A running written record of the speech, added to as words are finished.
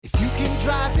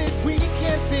drive it, we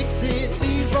can fix it.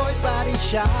 Leroy's Body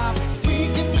Shop. We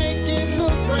can make it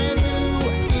look brand new.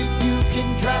 If you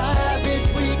can drive it,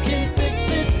 we can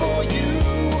fix it for you.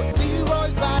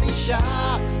 Leroy's Body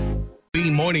Shop.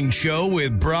 The morning show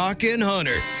with Brock and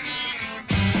Hunter.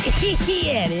 He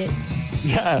had it.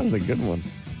 Yeah, that was a good one.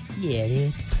 Yeah,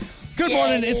 dude. Good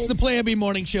morning. It's the Plan B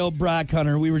Morning Show. Brock,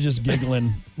 Hunter, we were just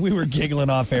giggling. We were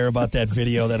giggling off air about that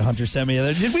video that Hunter sent me.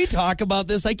 Did we talk about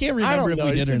this? I can't remember if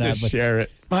we did or not. But share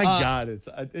it. My God,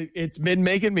 it's been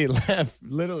making me laugh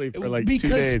literally for like 2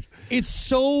 days. It's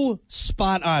so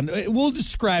spot on. We'll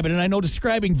describe it, and I know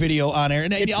describing video on air,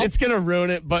 and it's going to ruin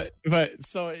it. But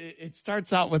so it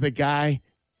starts out with a guy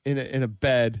in a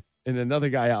bed and another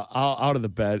guy out of the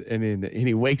bed, and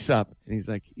he wakes up and he's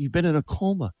like, "You've been in a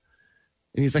coma."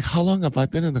 And he's like, "How long have I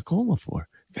been in a coma for?"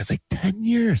 The guy's like, 10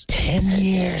 years. 10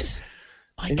 years.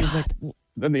 My and God. Like,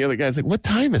 then the other guy's like, "What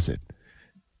time is it?"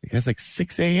 The guy's like,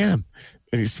 6 a.m.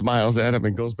 And he smiles at him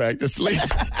and goes back to sleep.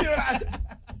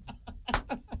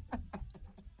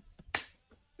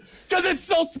 Because it's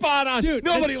so spot on. Dude,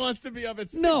 nobody wants to be up at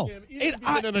 6 a.m. You've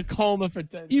been in a coma for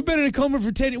 10 years. You've been in a coma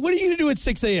for 10 years. What are you going to do at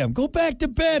 6 a.m.? Go back to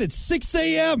bed. It's 6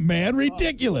 a.m., man.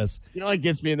 Ridiculous. You know what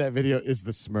gets me in that video is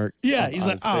the smirk. Yeah, he's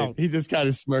like, oh. He just kind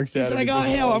of smirks at him. He's like, oh,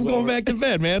 hell, I'm going back to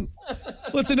bed, man.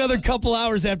 What's another couple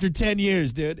hours after 10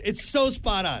 years, dude? It's so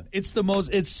spot on. It's the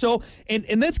most, it's so,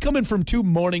 and that's coming from two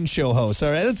morning show hosts, all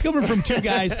right? That's coming from two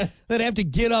guys that have to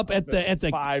get up at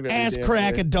the ass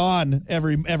crack of dawn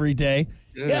every day.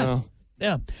 Yeah.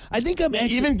 I think I'm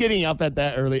actually... Even getting up at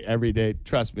that early every day,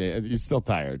 trust me, you're still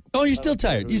tired. Oh, you're still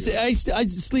tired. You say, I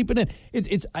sleeping in.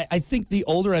 I think the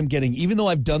older I'm getting, even though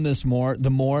I've done this more, the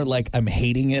more like I'm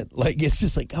hating it. Like it's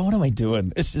just like, oh, what am I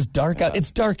doing? It's just dark out.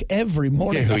 It's dark every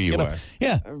morning. Who you are.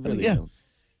 Yeah. Don't.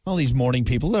 All these morning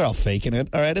people, they're all faking it.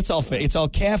 All right, it's all fake. It's all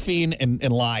caffeine and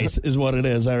lies is what it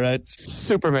is. All right.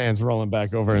 Superman's rolling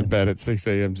back over in bed at 6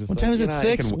 a.m. What time is it?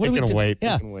 6? It can wait.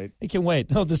 Yeah, it can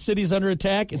wait. Oh, the city's under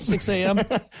attack at 6 a.m.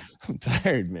 I'm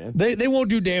tired, man. They won't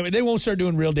do damage. They won't start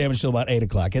doing real damage till about 8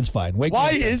 o'clock. It's fine.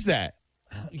 Why is that?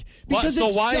 Because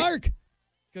it's dark.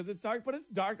 Because it's dark, but it's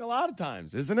dark a lot of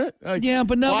times, isn't it? Like, yeah,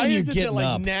 but not when you're getting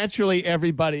up. Naturally,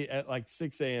 everybody at like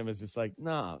 6 a.m. is just like,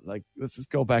 nah, like let's just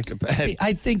go back to bed.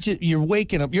 I think you're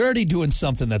waking up. You're already doing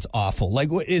something that's awful. Like,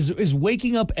 is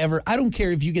waking up ever? I don't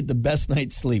care if you get the best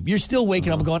night's sleep. You're still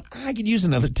waking up and going, I could use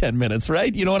another 10 minutes,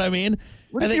 right? You know what I mean?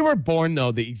 What if you were born,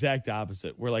 though, the exact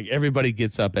opposite, where like everybody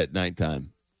gets up at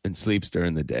nighttime and sleeps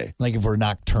during the day? Like if we're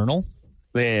nocturnal?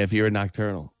 Yeah, if you were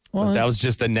nocturnal. Well, that was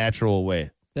just a natural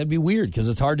way. That'd be weird because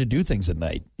it's hard to do things at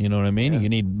night. You know what I mean? Yeah. You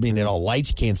need all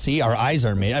lights. You can't see. Our eyes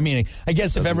are made. I mean, I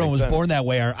guess if everyone was born that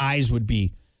way, our eyes would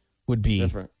be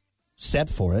different. Set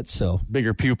for it. So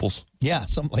bigger pupils. Yeah,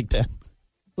 something like that.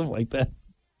 Something like that.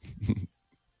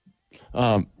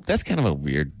 That's kind of a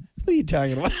weird. What are you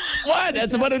talking about? What?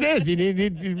 That's what it is. You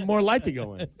need more light to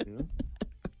go in. You know?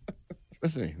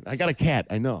 Listen, I got a cat.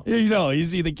 I know. You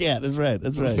see the cat. That's right.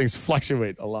 Those things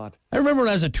fluctuate a lot. I remember when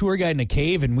I was a tour guide in a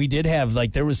cave, and we did have,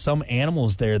 there was some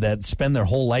animals there that spend their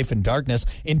whole life in darkness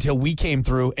until we came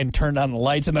through and turned on the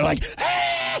lights, and they're like,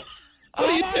 ah! What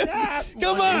are you doing?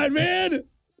 Come on, man.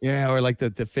 Yeah, or like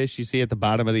the fish you see at the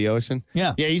bottom of the ocean.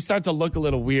 Yeah. Yeah, you start to look a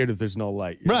little weird if there's no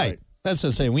light. Right. That's what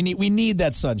I'm saying. We need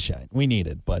that sunshine. We need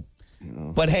it. But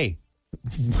hey,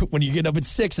 when you get up at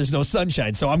 6, there's no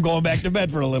sunshine, so I'm going back to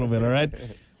bed for a little bit, all right?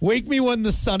 Wake me when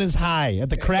the sun is high at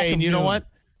the crack of noon. And you know what?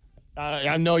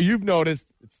 I know you've noticed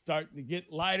it's starting to get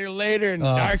lighter later and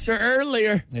darker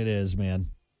earlier. It is, man.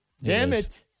 Damn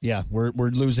it. Yeah, we're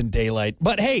losing daylight.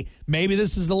 But hey, maybe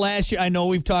this is the last year. I know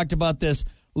we've talked about this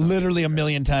literally a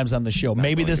million times on the show.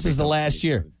 Maybe this is the last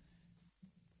year.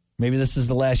 Maybe this is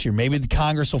the last year. Maybe the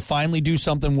Congress will finally do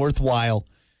something worthwhile.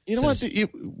 You know what?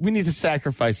 We need to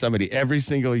sacrifice somebody every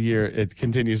single year. It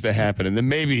continues to happen, and then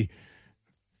maybe,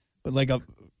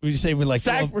 we're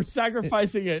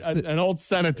sacrificing an old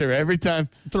senator every time.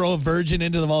 Throw a virgin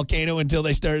into the volcano until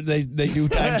they do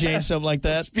time change, something like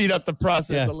that. Speed up the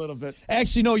process a little bit.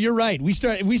 Actually, no, you're right. We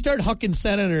start hucking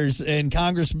senators and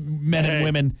congressmen and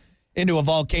women into a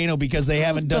volcano because they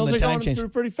haven't done the time change. Through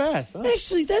pretty fast. Huh?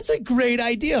 Actually, that's a great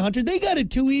idea, Hunter. They got it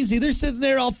too easy. They're sitting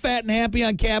there all fat and happy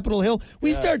on Capitol Hill.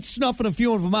 We start snuffing a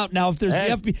few of them out. Now, if the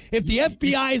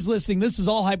FBI is listening, this is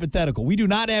all hypothetical. We do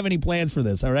not have any plans for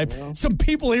this, all right? Well, some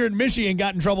people here in Michigan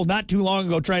got in trouble not too long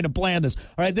ago trying to plan this.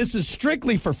 All right, this is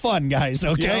strictly for fun, guys,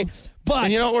 okay? You know,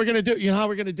 but you know what we're going to do? You know how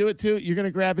we're going to do it, too? You're going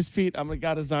to grab his feet. I'm going to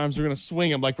got his arms. We're going to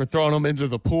swing him like we're throwing him into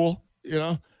the pool, you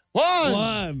know?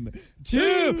 One,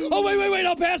 two. Oh, wait.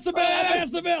 I'll pass the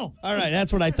bill. All right,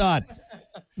 that's what I thought.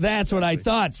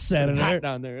 Senator. Hot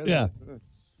down there. Yeah.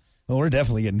 Well, we're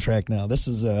definitely getting tracked now. This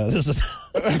is. Well,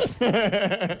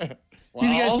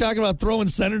 You guys talking about throwing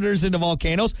senators into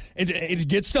volcanoes? It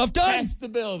gets stuff done. Pass the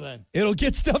bill, then. It'll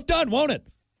get stuff done, won't it?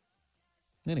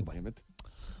 Anyway. Damn it.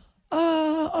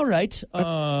 All right.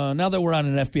 Now that we're on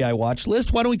an FBI watch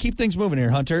list, why don't we keep things moving here,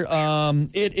 Hunter?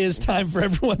 It is time for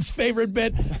everyone's favorite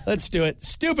bit. Let's do it.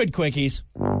 Stupid quickies.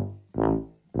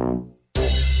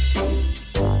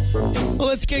 Well,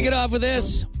 let's kick it off with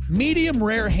this. Medium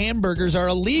rare hamburgers are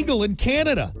illegal in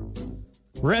Canada.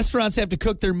 Restaurants have to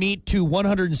cook their meat to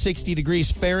 160 degrees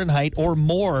Fahrenheit or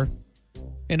more.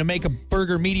 And to make a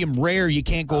burger medium rare, you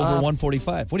can't go over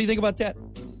 145. What do you think about that?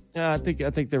 Yeah, I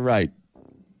think they're right.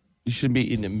 You shouldn't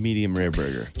be eating a medium rare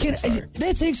burger.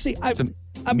 That's actually...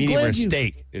 I'm medium glad rare you,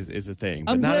 steak is a thing,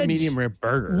 but I'm not glad a medium rare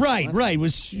burger. Right, What? right. It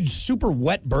was super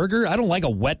wet burger. I don't like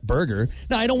a wet burger.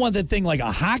 Now, I don't want that thing like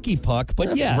a hockey puck, but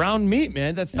That's yeah. ground meat,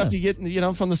 man. That stuff you get,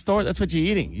 from the store. That's what you're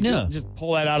eating. You Yeah. don't just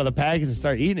pull that out of the package and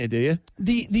start eating it, do you?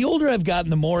 The older I've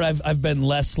gotten, the more I've been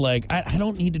less like, I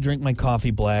don't need to drink my coffee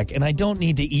black, and I don't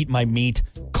need to eat my meat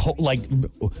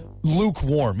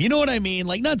lukewarm. You know what I mean?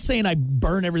 Like, not saying I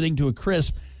burn everything to a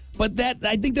crisp, but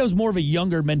I think that was more of a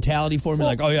younger mentality for me.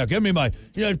 Like, oh yeah, give me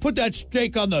put that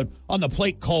steak on the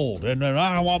plate cold, and then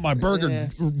I don't want my burger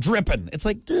dripping. It's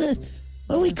like, why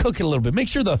don't we cook it a little bit? Make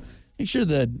sure the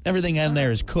everything in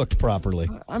there is cooked properly.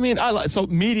 I mean, so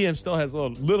medium still has a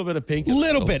little bit of pink.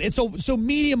 Little bit. It's so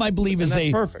medium, I believe, is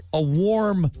perfect. a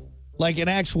warm, like an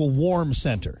actual warm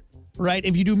center, right?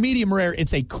 If you do medium rare,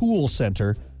 it's a cool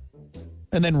center,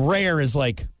 and then rare is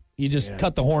like you just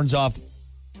cut the horns off,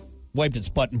 wiped its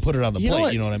butt, and put it on the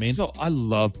plate. You know what I mean? So I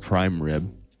love prime rib.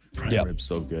 Prime rib's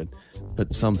so good,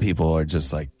 but some people are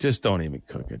just like, just don't even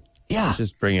cook it. Yeah,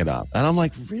 just bring it up, and I'm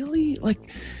like, really? Like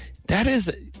that's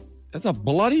a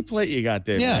bloody plate you got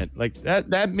there, man. Like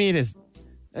that meat is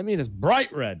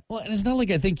bright red. Well, and it's not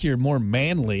like I think you're more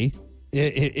manly.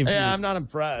 I'm not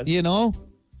impressed. You know,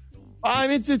 I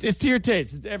mean, it's to your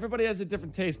taste. Everybody has a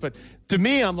different taste, but to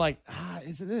me, I'm like,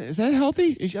 is that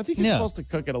healthy? I think you're supposed to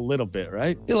cook it a little bit,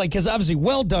 right? Like, because obviously,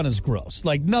 well done is gross.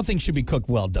 Like, nothing should be cooked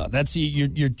well done. That's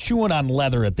you're chewing on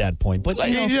leather at that point. But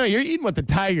like, you're eating with the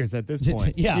tigers at this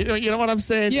point. Yeah, you know what I'm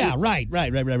saying? Yeah, right.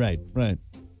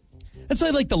 That's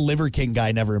why like the Liver King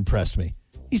guy never impressed me.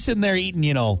 He's sitting there eating,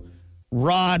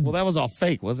 raw. Well, that was all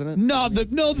fake, wasn't it? No,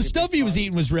 the stuff he was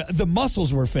eating was the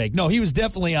muscles were fake. No, he was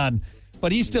definitely on,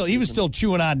 but he was still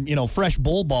chewing on fresh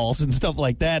bull balls and stuff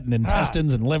like that, and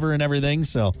intestines and liver and everything.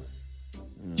 So,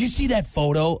 did you see that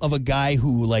photo of a guy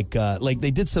who like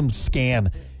they did some scan,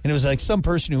 and it was like some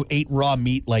person who ate raw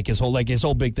meat, like his whole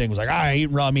big thing was like, I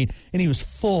eat raw meat, and he was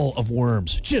full of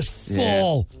worms, just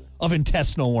full of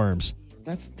intestinal worms.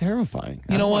 That's terrifying.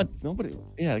 You know what? Nobody.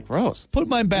 Yeah, gross. Put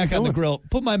mine back on the grill.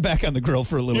 Put mine back on the grill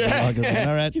for a little bit longer. Then,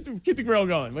 all right. Keep the grill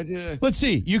going. Let's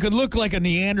see. You could look like a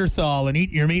Neanderthal and eat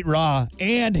your meat raw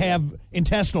and have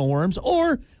intestinal worms,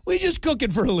 or we just cook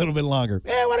it for a little bit longer.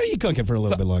 Why don't you cook it for a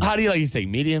little bit longer? How do you like your steak?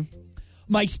 Medium?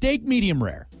 My steak, medium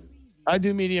rare. I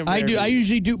do medium rare. I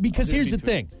usually do, because here's the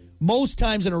thing. Most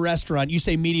times in a restaurant, you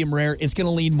say medium rare, it's going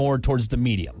to lean more towards the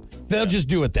medium. They'll just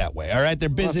do it that way. All right. They're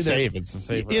busy. It's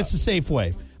a safe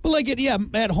way. But like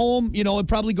at home, it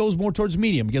probably goes more towards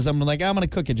medium because I'm going to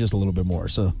cook it just a little bit more.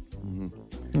 So,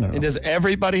 And does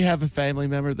everybody have a family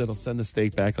member that'll send the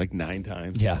steak back like 9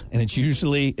 times? Yeah, and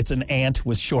it's an aunt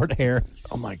with short hair.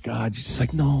 Oh my God! You're just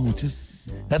like, no, just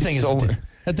that thing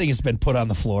has been put on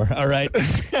the floor. All right,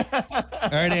 all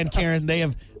right, Aunt Karen. They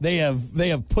have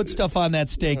put stuff on that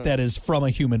steak that is from a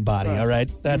human body. All right,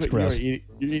 that's gross. You're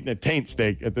eating a taint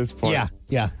steak at this point.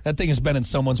 Yeah. That thing has been in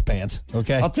someone's pants.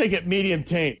 Okay, I'll take it medium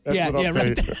taint. That's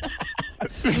right.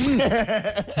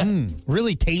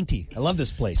 Really tainty. I love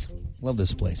this place.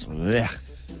 Yeah.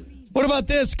 What about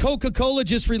this? Coca-Cola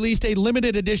just released a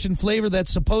limited edition flavor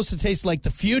that's supposed to taste like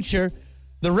the future.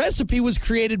 The recipe was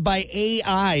created by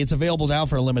AI. It's available now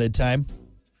for a limited time.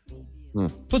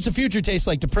 What's the future taste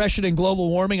like? Depression and global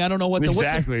warming? I don't know what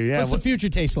what's the future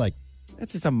taste like?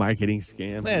 That's just a marketing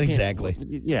scam. Exactly.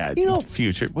 Yeah.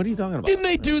 Future. What are you talking about? Didn't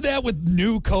they do that with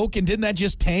new Coke? And didn't that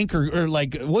just tank? Or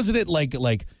like, wasn't it like,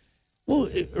 well,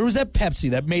 or was that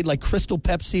Pepsi that made like Crystal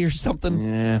Pepsi or something?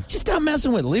 Yeah. Just stop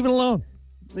messing with it. Leave it alone.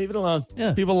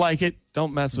 Yeah. People like it.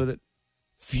 Don't mess with it.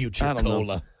 Future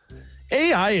Cola.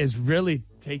 AI is really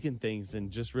taking things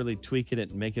and just really tweaking it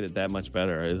and making it that much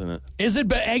better, isn't it? Is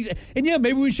it? And yeah,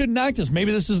 maybe we shouldn't knock this.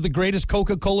 Maybe this is the greatest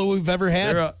Coca-Cola we've ever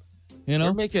had.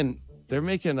 They're making they're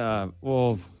making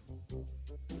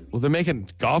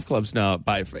golf clubs now.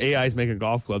 AI's making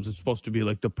golf clubs. It's supposed to be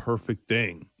like the perfect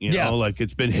thing. Like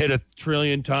it's been hit 1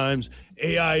 trillion times.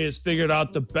 AI has figured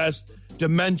out the best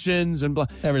dimensions and blah.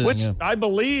 Everything, I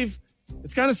believe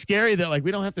It's kind of scary that like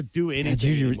we don't have to do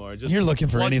anything anymore. Just you're looking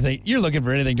for anything. You're looking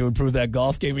for anything to improve that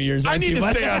golf game of yours. I need to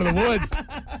bud? stay out of the woods.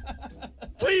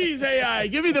 Please, AI,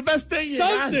 give me the best thing you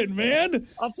got. Something, man.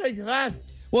 I'll take that.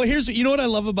 Well, you know what I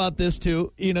love about this,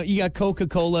 too? You know, you got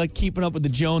Coca-Cola keeping up with the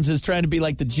Joneses, trying to be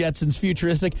like the Jetsons,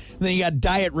 futuristic. And then you got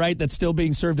Diet Right that's still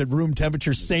being served at room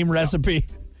temperature, same recipe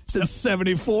since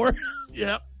 74.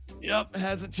 Yep.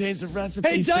 Hasn't changed the recipe.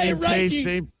 Hey, Diet Right,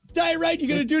 Diet Right, you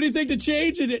going to do anything to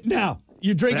change it? No.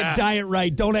 You're drinking Diet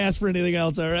Right. Don't ask for anything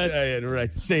else, all right? Yeah,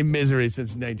 right. Same misery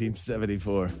since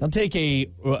 1974. I'll take a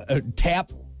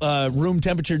tap room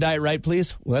temperature Diet Right,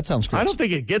 please. Well, that sounds great. I don't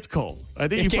think it gets cold. I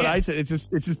think you put ice in it. It's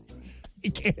just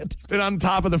it can't. It's been on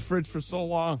top of the fridge for so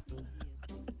long.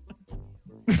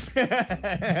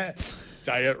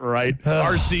 Diet Right.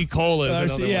 RC Cola.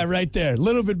 Yeah, right there. A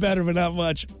little bit better, but not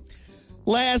much.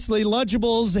 Lastly,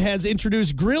 Lunchables has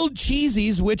introduced grilled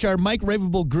cheesies, which are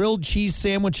microwavable grilled cheese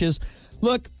sandwiches.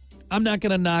 Look, I'm not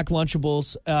going to knock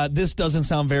Lunchables. This doesn't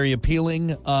sound very appealing.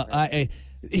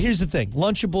 Here's the thing.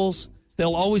 Lunchables,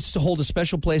 they'll always hold a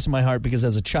special place in my heart because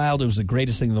as a child, it was the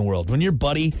greatest thing in the world. When your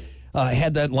buddy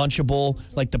had that Lunchable,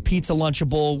 like the pizza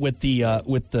Lunchable with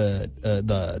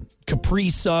the Capri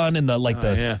Sun and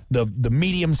the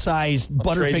medium-sized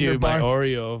Butterfinger bar. My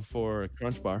Oreo for a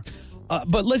Crunch Bar.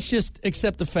 But let's just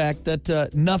accept the fact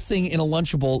that nothing in a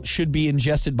Lunchable should be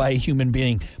ingested by a human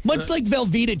being. Much like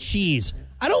Velveeta cheese.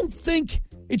 I don't think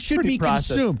it should be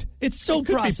consumed. It's so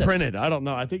processed. Be printed. I don't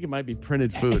know. I think it might be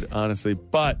printed food, honestly.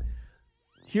 But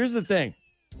here's the thing.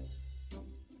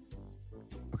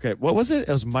 Okay, what was it?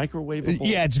 It was microwavable.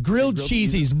 Yeah, it's grilled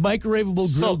cheesies,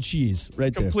 microwavable grilled cheese,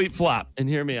 right there. Complete flop. And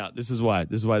hear me out. This is why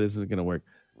this isn't going to work.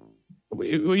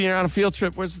 When you're on a field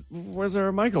trip, where's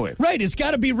our microwave? Right, it's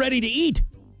got to be ready to eat.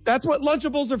 That's what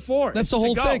Lunchables are for. That's the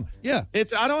whole thing. Yeah.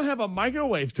 I don't have a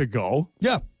microwave to go.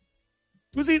 Yeah.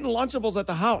 Who's eating Lunchables at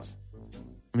the house?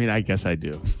 I mean, I guess I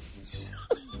do.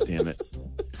 Damn it.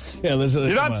 Yeah, listen.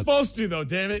 You're not supposed to, though,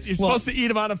 damn it. You're supposed to eat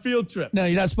them on a field trip. No,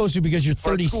 you're not supposed to because you're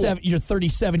 37. You're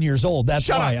 37 years old. That's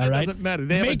why. All right. It doesn't matter.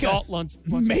 They have adult lunch.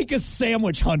 Make a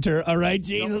sandwich, Hunter. All right,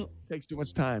 Jesus. Takes too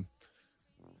much time.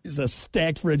 It's a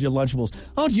stacked fridge of Lunchables.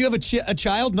 Oh, do you have a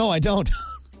child? No, I don't.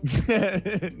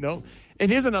 No.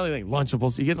 And here's another thing.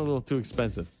 Lunchables, you're getting a little too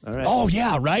expensive. All right. Oh,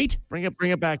 yeah, right? Bring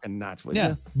it back a notch, will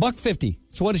you? $1.50.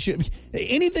 It's what it should be.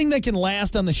 Anything that can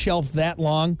last on the shelf that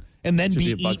long and then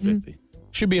be eaten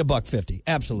should be $1.50.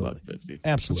 Absolutely. $1.50.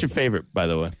 Absolutely. What's your favorite, by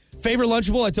the way? Favorite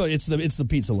Lunchable? I told you, it's the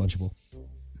pizza Lunchable.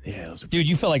 Yeah, those are dude,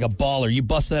 you felt like a baller. You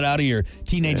bust that out of your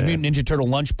Teenage Mutant Ninja Turtle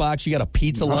lunchbox. You got a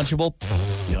pizza Lunchable.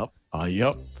 Yep.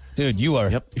 Yep. Dude, you are.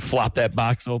 Yep. You flop that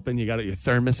box open. You got your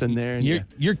thermos in there. And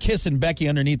you're kissing Becky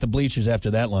underneath the bleachers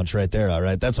after that lunch right there. All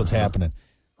right. That's what's happening.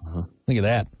 Look at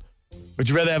that. Would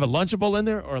you rather have a Lunchable in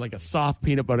there or like a soft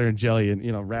peanut butter and jelly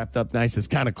and, wrapped up nice? It's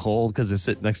kind of cold because it's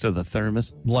sitting next to the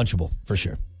thermos. Lunchable, for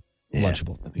sure. Yeah,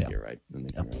 Lunchable. I think you're right.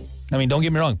 I mean, don't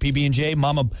get me wrong. PB&J,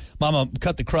 Mama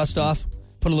cut the crust off.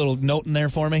 Put a little note in there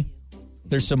for me.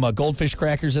 There's some goldfish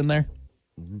crackers in there.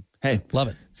 Mm-hmm. Hey, love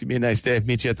it. It's going to be a nice day.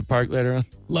 Meet you at the park later on.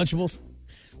 Lunchables.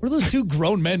 What are those two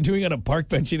grown men doing on a park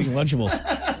bench eating Lunchables?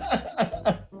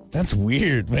 That's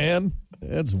weird, man.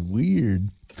 That's weird.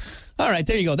 All right,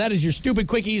 there you go. That is your Stupid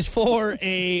Quickies for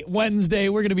a Wednesday.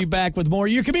 We're going to be back with more.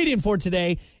 Your comedian for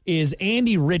today is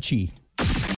Andy Ritchie.